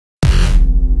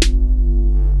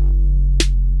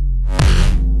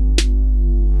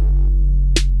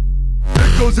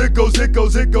goes, it goes, it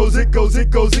goes, it goes, it goes,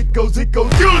 it goes, it goes, it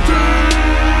goes. Guillotine!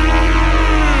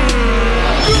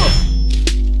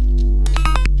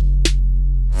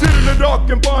 Sit in the dark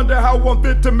and ponder how I'm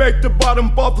fit to make the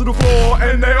bottom fall to the floor,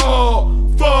 and they all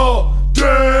fall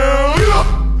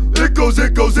down. It goes,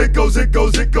 it goes, it goes, it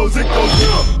goes, it goes, it goes.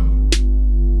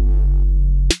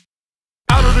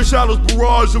 Out of the shadows,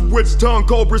 barrage of witch tongue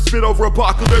cobras spit over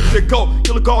apocalyptic cold.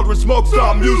 Killer cauldron smoke,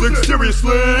 stop music,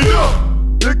 seriously.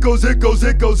 It goes, it goes,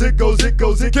 it goes, it goes, it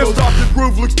goes, it goes. Can't stop the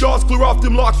groove, look stars, clear off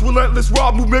them locks. Relentless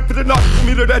raw movement for the knock. For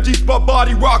me to that G-spot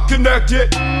body rock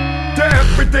connected to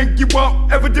everything you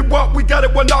want, ever did want. We got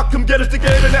it, one knock, come get us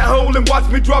together in that hole and watch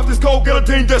me drop this cold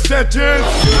guillotine death sentence.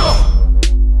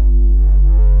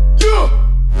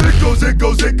 It goes, it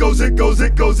goes, it goes, it goes,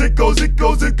 it goes, it goes, it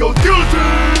goes, it goes.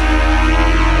 Guillotine!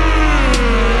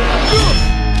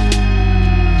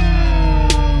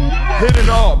 Hidden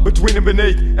all between and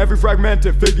beneath every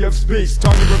fragmented figure of speech,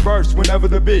 turn in reverse whenever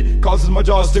the beat causes my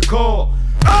jaws to call.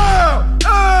 Ow!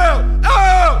 Ow!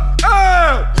 Ow!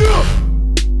 Ow! Yeah!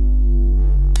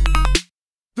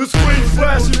 The screen's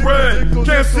flashing red,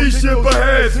 can't see shit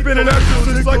ahead. Spinning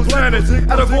actions like planets,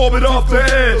 out of orbit off the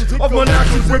edge of my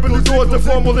actions, ripping the doors that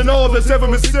form more than all that's ever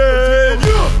been said.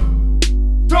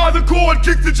 Tie the cord,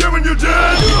 kick the gym and you're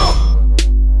dead.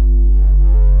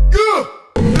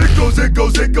 It goes, it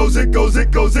goes, it goes, it goes,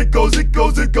 it goes, it goes, it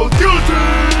goes, it goes.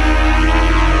 Guillotine!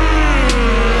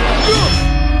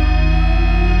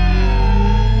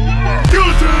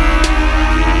 Guillotine!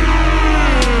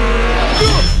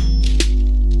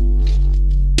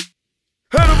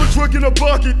 Head of a trick in a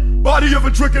bucket, body of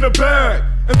a trick in a bag,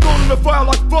 and thrown in the fire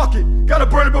like fuck it. Gotta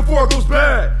burn it before it goes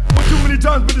bad. But too many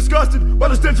times been disgusted by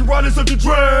the stench of riding such a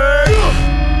drag.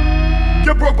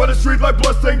 Get broke by the street like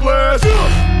bloodstained glass.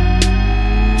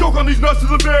 Choke on these nuts to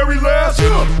the very last.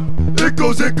 It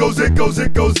goes, it goes, it goes,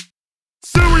 it goes.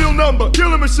 Serial number,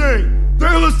 killing machine, the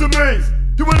illest of means.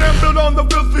 You and them build on the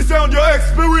filthy sound you're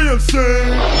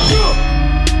experiencing.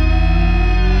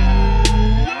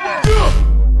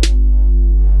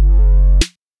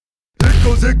 It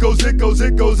goes, it goes, it goes,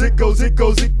 it goes, it goes, it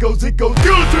goes, it goes, it goes.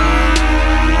 Guillotine!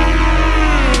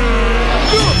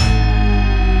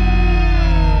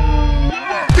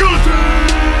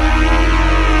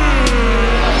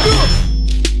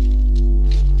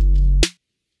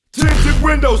 Tinted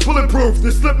windows, bulletproof.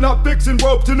 The slipknot fixing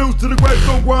rope to noose to the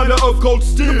gravestone grinder of cold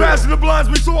steel. The passion that blinds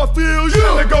me so I feel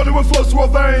you. They go to and flows through our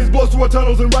veins, blows through our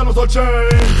tunnels and rattles our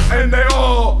chains, and they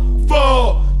all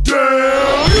fall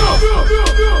down. Yeah.